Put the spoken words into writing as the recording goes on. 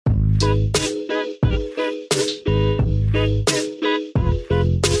Hey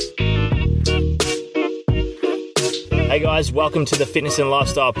guys, welcome to the Fitness and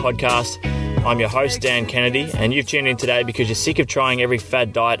Lifestyle Podcast. I'm your host, Dan Kennedy, and you've tuned in today because you're sick of trying every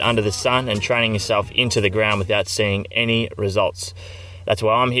fad diet under the sun and training yourself into the ground without seeing any results. That's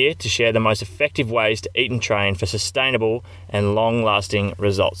why I'm here to share the most effective ways to eat and train for sustainable and long-lasting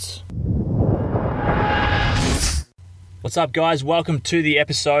results. What's up guys, welcome to the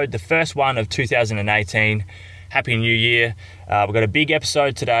episode, the first one of 2018. Happy New Year. We've got a big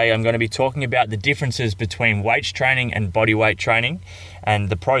episode today. I'm going to be talking about the differences between weights training and body weight training and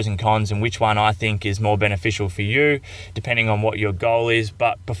the pros and cons and which one I think is more beneficial for you depending on what your goal is.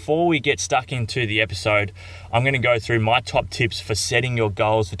 But before we get stuck into the episode, I'm going to go through my top tips for setting your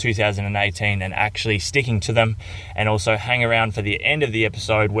goals for 2018 and actually sticking to them, and also hang around for the end of the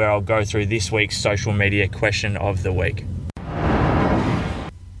episode where I'll go through this week's social media question of the week.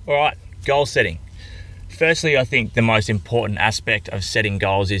 All right, goal setting. Firstly, I think the most important aspect of setting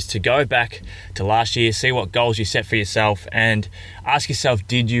goals is to go back to last year, see what goals you set for yourself, and ask yourself,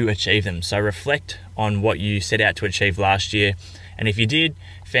 did you achieve them? So reflect on what you set out to achieve last year. And if you did,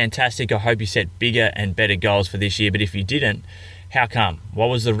 fantastic. I hope you set bigger and better goals for this year. But if you didn't, how come? What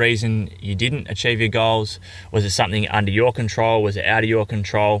was the reason you didn't achieve your goals? Was it something under your control? Was it out of your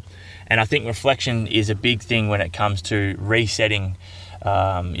control? And I think reflection is a big thing when it comes to resetting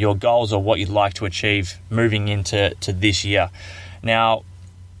your goals or what you'd like to achieve moving into this year. Now,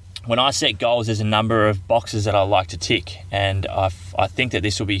 when I set goals, there's a number of boxes that I like to tick, and I think that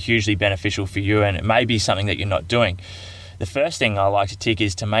this will be hugely beneficial for you, and it may be something that you're not doing. The first thing I like to tick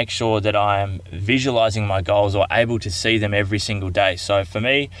is to make sure that I am visualizing my goals or able to see them every single day. So for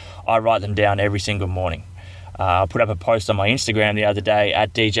me, I write them down every single morning. I put up a post on my Instagram the other day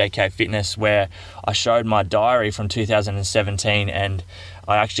at DJK Fitness where I showed my diary from 2017, and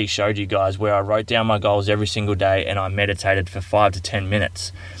I actually showed you guys where I wrote down my goals every single day and I meditated for 5 to 10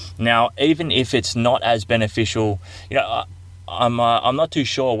 minutes. Now, even if it's not as beneficial, I'm not too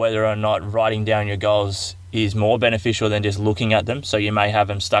sure whether or not writing down your goals is more beneficial than just looking at them. So you may have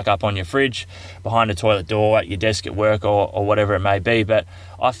them stuck up on your fridge, behind a toilet door, at your desk at work, or whatever it may be. But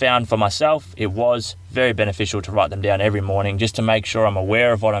I found for myself, it was very beneficial to write them down every morning just to make sure I'm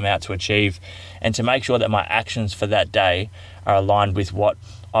aware of what I'm out to achieve and to make sure that my actions for that day are aligned with what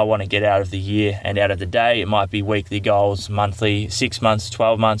I want to get out of the year and out of the day. It might be weekly goals, monthly, 6 months,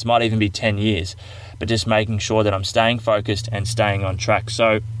 12 months, might even be 10 years. But just making sure that I'm staying focused and staying on track.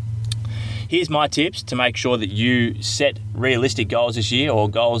 So here's my tips to make sure that you set realistic goals this year, or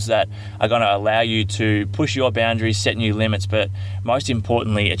goals that are going to allow you to push your boundaries, set new limits, but most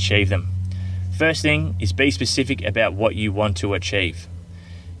importantly, achieve them. First thing is be specific about what you want to achieve.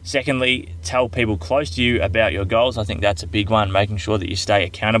 Secondly, tell people close to you about your goals. I think that's a big one, making sure that you stay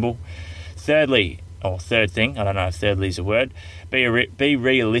accountable. Third thing, I don't know if thirdly is a word, be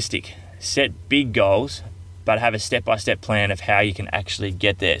realistic. Set big goals, but have a step-by-step plan of how you can actually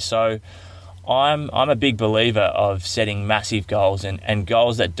get there. So I'm a big believer of setting massive goals, and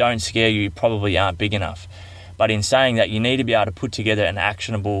goals that don't scare you probably aren't big enough. But in saying that, you need to be able to put together an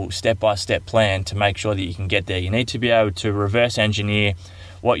actionable step-by-step plan to make sure that you can get there. You need to be able to reverse engineer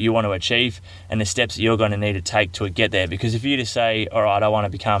what you want to achieve and the steps that you're going to need to take to get there. Because if you just say, all right, I want to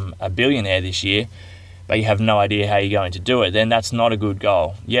become a billionaire this year, but you have no idea how you're going to do it, then that's not a good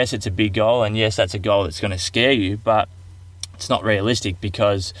goal. Yes, it's a big goal, and yes, that's a goal that's going to scare you, but it's not realistic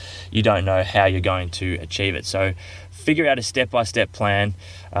because you don't know how you're going to achieve it. So figure out a step-by-step plan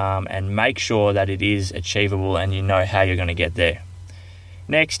and make sure that it is achievable and you know how you're going to get there.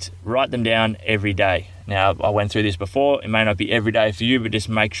 Next, write them down every day. Now, I went through this before. It may not be every day for you, but just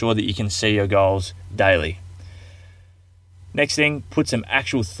make sure that you can see your goals daily. Next thing, put some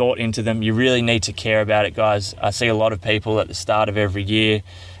actual thought into them. You really need to care about it, guys. I see a lot of people at the start of every year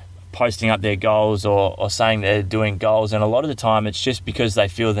posting up their goals or saying they're doing goals, and a lot of the time it's just because they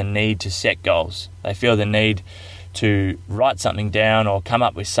feel the need to set goals. They feel the need to write something down or come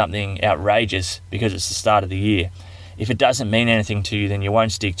up with something outrageous because it's the start of the year. If it doesn't mean anything to you, then you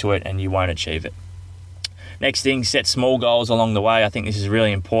won't stick to it and you won't achieve it. Next thing, set small goals along the way. I think this is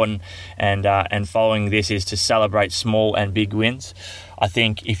really important, and following this is to celebrate small and big wins. I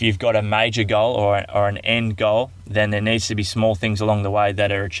think if you've got a major goal or an end goal, then there needs to be small things along the way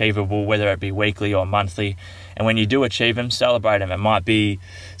that are achievable, whether it be weekly or monthly. And when you do achieve them, celebrate them. It might be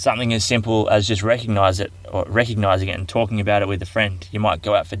something as simple as just recognizing it and talking about it with a friend. You might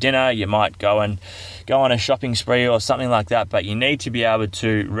go out for dinner, you might go on a shopping spree or something like that, but you need to be able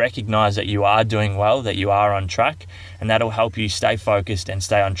to recognize that you are doing well, that you are on track, and that'll help you stay focused and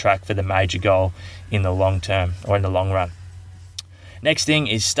stay on track for the major goal in the long term or in the long run. Next thing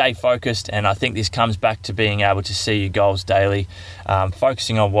is stay focused, and I think this comes back to being able to see your goals daily,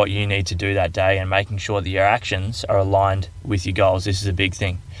 focusing on what you need to do that day and making sure that your actions are aligned with your goals. This is a big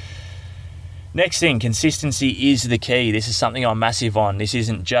thing. Next thing, consistency is the key. This is something I'm massive on. This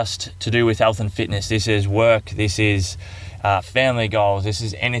isn't just to do with health and fitness. This is work. This is family goals. This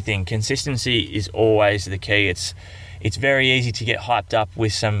is anything. Consistency is always the key. It's very easy to get hyped up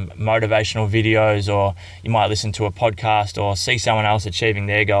with some motivational videos, or you might listen to a podcast or see someone else achieving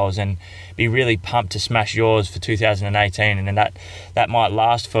their goals and be really pumped to smash yours for 2018. And then that might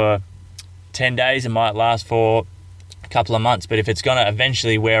last for 10 days. It might last for a couple of months. But if it's going to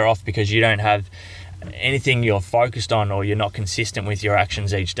eventually wear off because you don't have anything you're focused on, or you're not consistent with your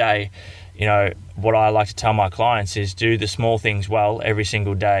actions each day, what I like to tell my clients is do the small things well every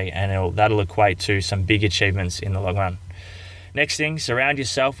single day, and that'll equate to some big achievements in the long run. Next thing, surround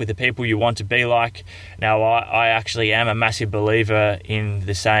yourself with the people you want to be like. Now, I actually am a massive believer in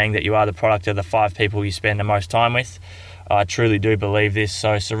the saying that you are the product of the 5 people you spend the most time with. I truly do believe this.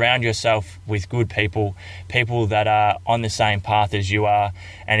 So surround yourself with good people that are on the same path as you are.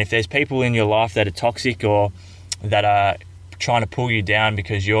 And if there's people in your life that are toxic or that are trying to pull you down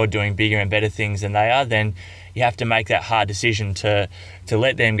because you're doing bigger and better things than they are, then you have to make that hard decision to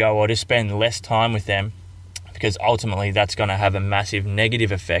let them go, or to spend less time with them, because ultimately that's going to have a massive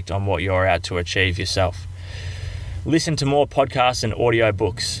negative effect on what you're out to achieve yourself. Listen to more podcasts and audio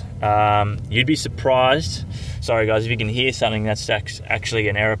books. You'd be surprised. Sorry guys, if you can hear something, that's actually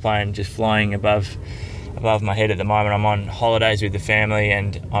an aeroplane just flying above my head at the moment. I'm on holidays with the family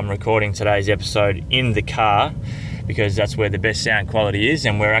and I'm recording today's episode in the car, because that's where the best sound quality is,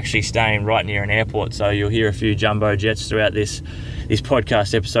 and we're actually staying right near an airport, so you'll hear a few jumbo jets throughout this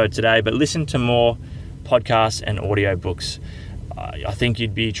podcast episode today. But listen to more podcasts and audio books. I think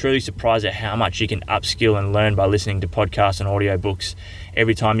you'd be truly surprised at how much you can upskill and learn by listening to podcasts and audio books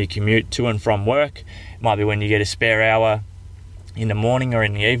every time you commute to and from work. It might be when you get a spare hour in the morning or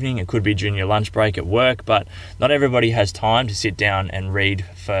in the evening. It could be during your lunch break at work, but not everybody has time to sit down and read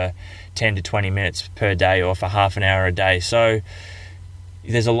for 10 to 20 minutes per day, or for half an hour a day. So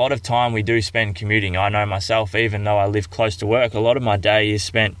there's a lot of time we do spend commuting. I know myself, even though I live close to work, a lot of my day is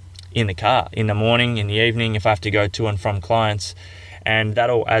spent in the car, in the morning, in the evening, if I have to go to and from clients. And that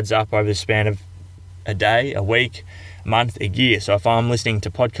all adds up over the span of a day, a week, a month, a year. So if I'm listening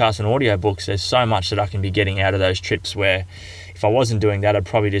to podcasts and audiobooks, there's so much that I can be getting out of those trips, where if I wasn't doing that, I'd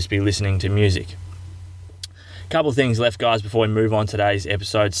probably just be listening to music. Couple of things left, guys, before we move on today's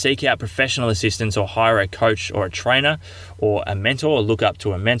episode. Seek out professional assistance, or hire a coach or a trainer or a mentor, or look up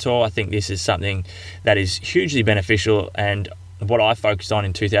to a mentor. I think this is something that is hugely beneficial, and what I focused on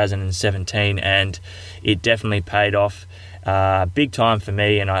in 2017, and it definitely paid off big time for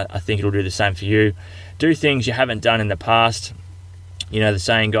me, and I think it'll do the same for you. Do things you haven't done in the past. The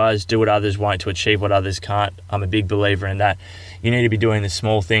saying, guys, do what others won't to achieve what others can't. I'm a big believer in that. You need to be doing the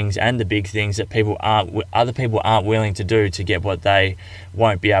small things and the big things that other people aren't willing to do to get what they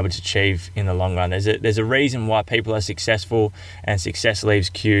won't be able to achieve in the long run. There's a reason why people are successful, and success leaves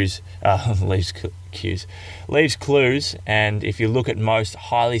clues. And if you look at most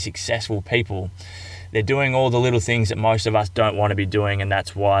highly successful people, they're doing all the little things that most of us don't want to be doing, and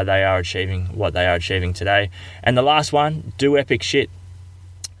that's why they are achieving what they are achieving today. And the last one, do epic shit.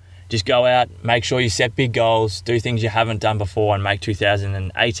 Just go out, make sure you set big goals, do things you haven't done before, and make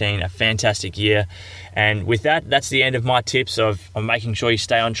 2018 a fantastic year. And with that, that's the end of my tips of making sure you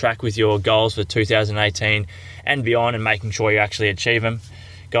stay on track with your goals for 2018 and beyond, and making sure you actually achieve them.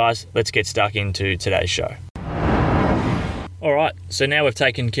 Guys, let's get stuck into today's show. All right, so now we've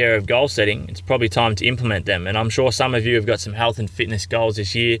taken care of goal setting, it's probably time to implement them. And I'm sure some of you have got some health and fitness goals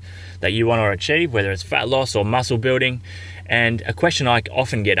this year that you want to achieve, whether it's fat loss or muscle building. And a question I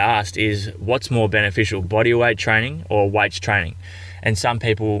often get asked is, what's more beneficial, body weight training or weights training? And some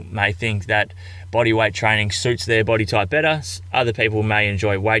people may think that body weight training suits their body type better. Other people may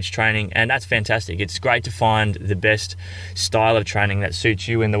enjoy weights training, and that's fantastic. It's great to find the best style of training that suits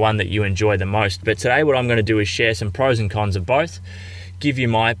you and the one that you enjoy the most. But today what I'm going to do is share some pros and cons of both, give you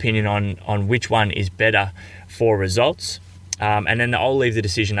my opinion on which one is better for results. And then I'll leave the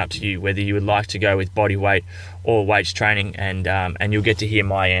decision up to you, whether you would like to go with body weight or weights training, and you'll get to hear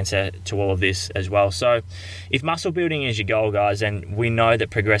my answer to all of this as well. So if muscle building is your goal, guys, and we know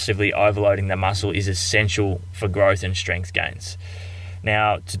that progressively overloading the muscle is essential for growth and strength gains.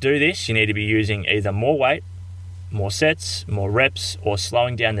 Now, to do this, you need to be using either more weight, more sets, more reps, or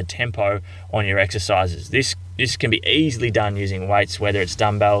slowing down the tempo on your exercises. This can be easily done using weights, whether it's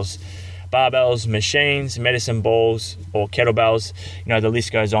dumbbells, barbells, machines, medicine balls, or kettlebells. The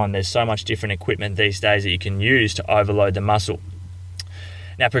list goes on. There's so much different equipment these days that you can use to overload the muscle.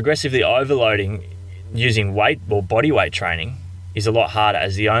 Now, progressively overloading using weight or body weight training is a lot harder,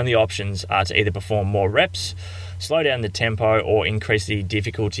 as the only options are to either perform more reps, slow down the tempo, or increase the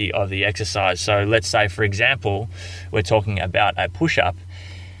difficulty of the exercise. So let's say, for example, we're talking about a push-up.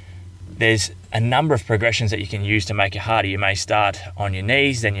 There's a number of progressions that you can use to make it harder. You may start on your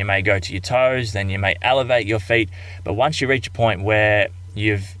knees, then you may go to your toes, then you may elevate your feet. But once you reach a point where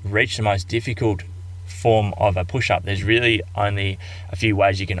you've reached the most difficult form of a push-up, there's really only a few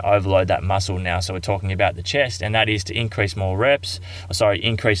ways you can overload that muscle now. So we're talking about the chest, and that is to increase the reps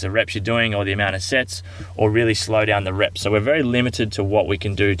you're doing, or the amount of sets, or really slow down the reps. So we're very limited to what we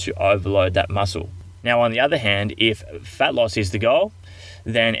can do to overload that muscle. Now, on the other hand, if fat loss is the goal,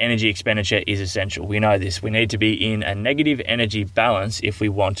 then energy expenditure is essential. We know this. We need to be in a negative energy balance if we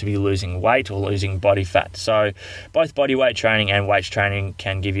want to be losing weight or losing body fat. So both body weight training and weights training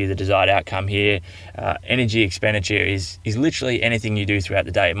can give you the desired outcome here. Energy expenditure is literally anything you do throughout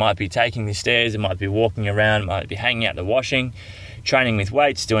the day. It might be taking the stairs, it might be walking around, it might be hanging out the washing, training with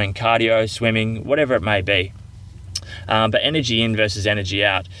weights, doing cardio, swimming, whatever it may be. But energy in versus energy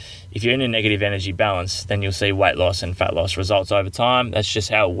out. If you're in a negative energy balance, then you'll see weight loss and fat loss results over time. That's just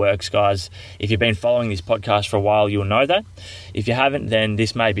how it works, guys. If you've been following this podcast for a while, you'll know that. If you haven't, then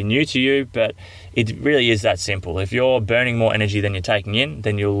this may be new to you, but it really is that simple. If you're burning more energy than you're taking in,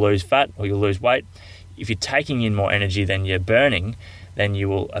 then you'll lose fat or you'll lose weight. If you're taking in more energy than you're burning, then you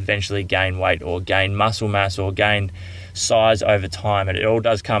will eventually gain weight or gain muscle mass or gain size over time. And it all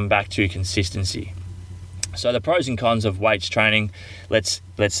does come back to consistency. So the pros and cons of weights training, let's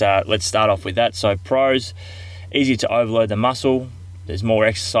start off with that. So pros, easy to overload the muscle. There's more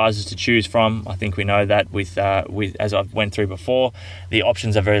exercises to choose from. I think we know that with as I've went through before, the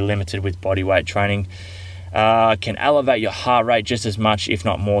options are very limited with body weight training. Can elevate your heart rate just as much, if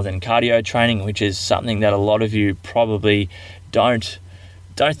not more, than cardio training, which is something that a lot of you probably don't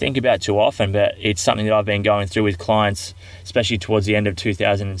think about too often, but it's something that I've been going through with clients, especially towards the end of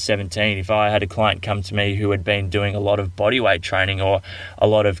 2017. If I had a client come to me who had been doing a lot of body weight training or a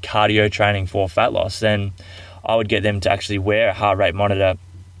lot of cardio training for fat loss, then I would get them to actually wear a heart rate monitor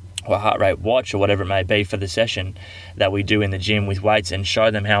or a heart rate watch or whatever it may be for the session that we do in the gym with weights, and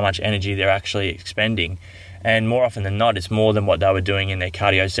show them how much energy they're actually expending. And more often than not, it's more than what they were doing in their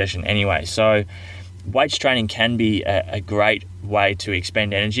cardio session anyway. So weights training can be a great way to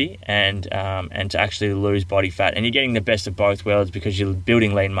expend energy and to actually lose body fat, and you're getting the best of both worlds because you're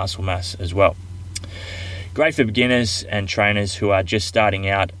building lean muscle mass as well. Great for beginners and trainers who are just starting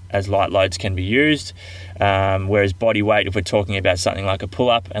out, as light loads can be used, whereas body weight, if we're talking about something like a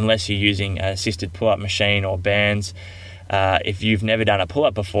pull-up, unless you're using an assisted pull-up machine or bands, if you've never done a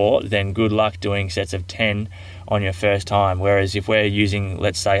pull-up before, then good luck doing sets of 10 on your first time. Whereas if we're using,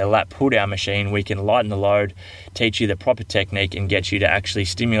 let's say, a lat pull-down machine, we can lighten the load, teach you the proper technique, and get you to actually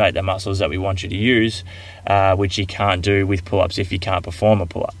stimulate the muscles that we want you to use, which you can't do with pull-ups if you can't perform a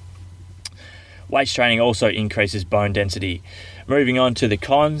pull-up. Weights training also increases bone density. Moving on to the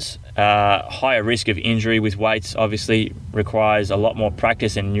cons, higher risk of injury with weights obviously requires a lot more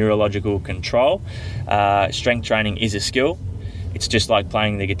practice and neurological control. Strength training is a skill. It's just like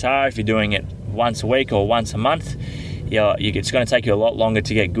playing the guitar. If you're doing it once a week or once a month, it's going to take you a lot longer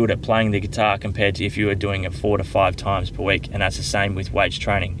to get good at playing the guitar compared to if you were doing it 4 to 5 times per week, and that's the same with weights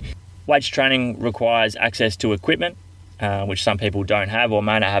training. Weights training requires access to equipment, which some people don't have or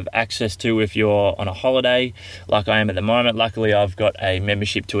may not have access to if you're on a holiday like I am at the moment. Luckily, I've got a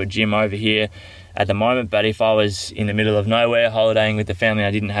membership to a gym over here at the moment, but if I was in the middle of nowhere holidaying with the family and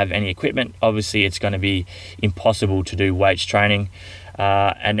I didn't have any equipment, obviously it's going to be impossible to do weights training.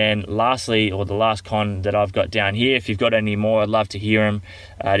 And then lastly, or the last con that I've got down here, if you've got any more, I'd love to hear them.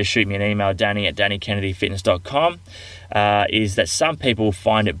 Just shoot me an email, danny@dannykennedyfitness.com, is that some people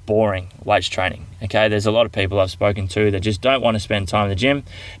find it boring, weights training. Okay, there's a lot of people I've spoken to that just don't want to spend time in the gym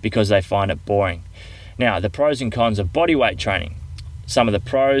because they find it boring. Now, the pros and cons of body weight training. Some of the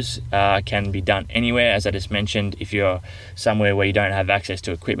pros can be done anywhere, as I just mentioned. If you're somewhere where you don't have access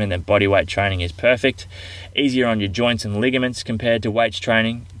to equipment, then bodyweight training is perfect. Easier on your joints and ligaments compared to weights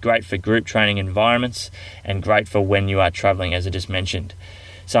training. Great for group training environments, and great for when you are traveling, as I just mentioned.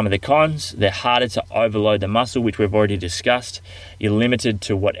 Some of the cons, they're harder to overload the muscle, which we've already discussed. You're limited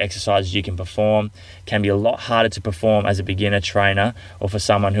to what exercises you can perform. Can be a lot harder to perform as a beginner trainer or for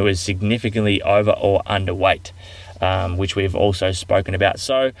someone who is significantly over or underweight. Which we've also spoken about.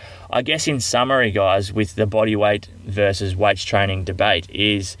 So I guess in summary, guys, with the body weight versus weights training debate,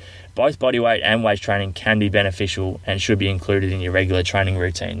 is both body weight and weights training can be beneficial and should be included in your regular training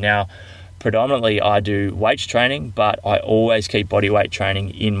routine. Now, predominantly I do weights training, but I always keep body weight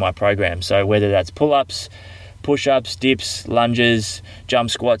training in my program. So whether that's pull-ups, push-ups, dips, lunges, jump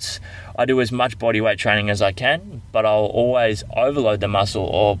squats. I do as much body weight training as I can, but I'll always overload the muscle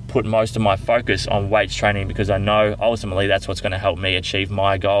or put most of my focus on weights training because I know ultimately that's what's going to help me achieve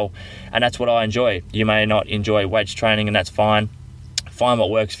my goal, and that's what I enjoy. You may not enjoy weights training, and that's fine. Find what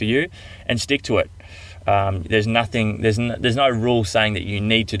works for you and stick to it. There's no rule saying that you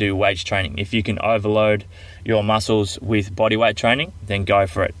need to do weights training. If you can overload your muscles with body weight training, then go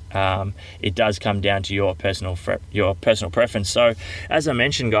for it. It does come down to your personal preference. So as I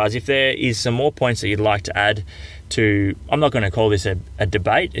mentioned, guys, if there is some more points that you'd like to add to, I'm not going to call this a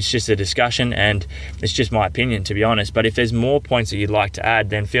debate, it's just a discussion, and it's just my opinion, to be honest. But if there's more points that you'd like to add,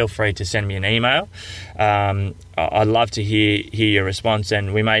 then feel free to send me an email. I'd love to hear your response,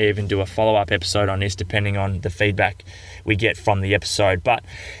 and we may even do a follow-up episode on this depending on the feedback we get from the episode. But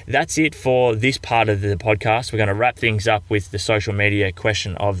that's it for this part of the podcast. We're going to wrap things up with the social media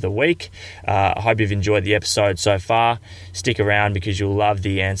question of the week. I hope you've enjoyed the episode so far. Stick around because you'll love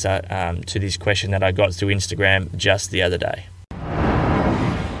the answer to this question that I got through Instagram just the other day.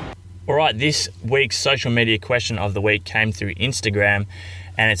 All right, this week's social media question of the week came through Instagram,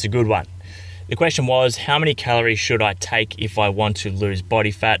 and it's a good one. The question was, how many calories should I take if I want to lose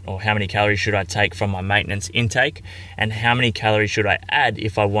body fat, or how many calories should I take from my maintenance intake, and how many calories should I add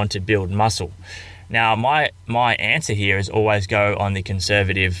if I want to build muscle? Now, my answer here is always go on the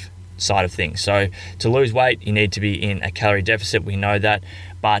conservative side of things. So to lose weight, you need to be in a calorie deficit. We know that,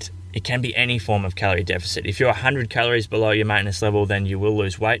 but it can be any form of calorie deficit. If you're 100 calories below your maintenance level, then you will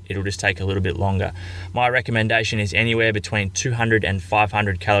lose weight. It'll just take a little bit longer. My recommendation is anywhere between 200 and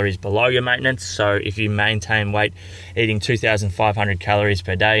 500 calories below your maintenance. So if you maintain weight eating 2,500 calories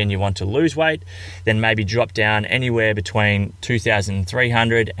per day and you want to lose weight, then maybe drop down anywhere between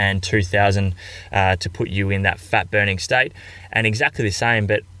 2,300 and 2,000 to put you in that fat burning state. And exactly the same,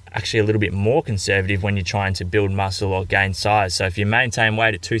 but actually a little bit more conservative when you're trying to build muscle or gain size. So if you maintain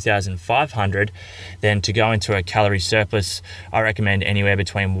weight at 2,500, then to go into a calorie surplus, I recommend anywhere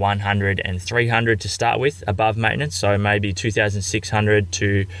between 100 and 300 to start with above maintenance. So maybe 2,600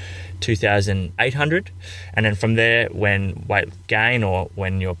 to 2,800, and then from there, when weight gain or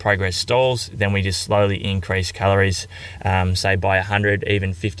when your progress stalls, then we just slowly increase calories, say by 100,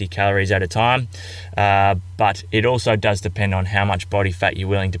 even 50 calories at a time. But it also does depend on how much body fat you're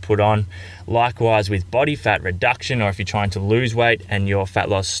willing to put on. Likewise with body fat reduction, or if you're trying to lose weight and your fat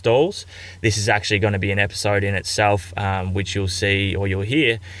loss stalls, this is actually going to be an episode in itself, which you'll see or you'll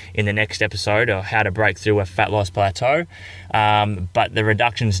hear in the next episode, of how to break through a fat loss plateau. But the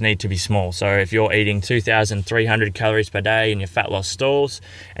reductions need to be small. So if you're eating 2,300 calories per day and your fat loss stalls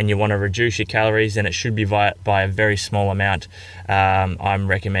and you want to reduce your calories, then it should be by a very small amount. I'm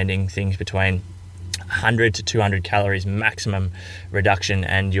recommending things between 100 to 200 calories maximum reduction,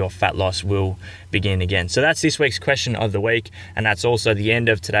 and your fat loss will begin again. So that's this week's question of the week, and that's also the end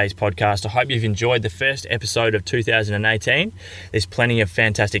of today's podcast. I hope you've enjoyed the first episode of 2018. There's plenty of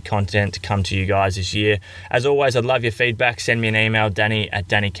fantastic content to come to you guys this year. As always, I'd love your feedback. Send me an email,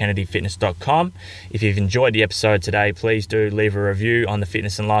 danny@dannykennedyfitness.com. If you've enjoyed the episode today, please do leave a review on the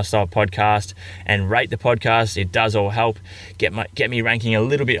Fitness and Lifestyle podcast and rate the podcast. It does all help get me ranking a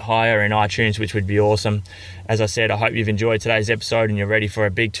little bit higher in iTunes, which would be awesome. As I said, I hope you've enjoyed today's episode and you're ready for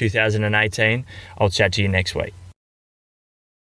a big 2018. I'll chat to you next week.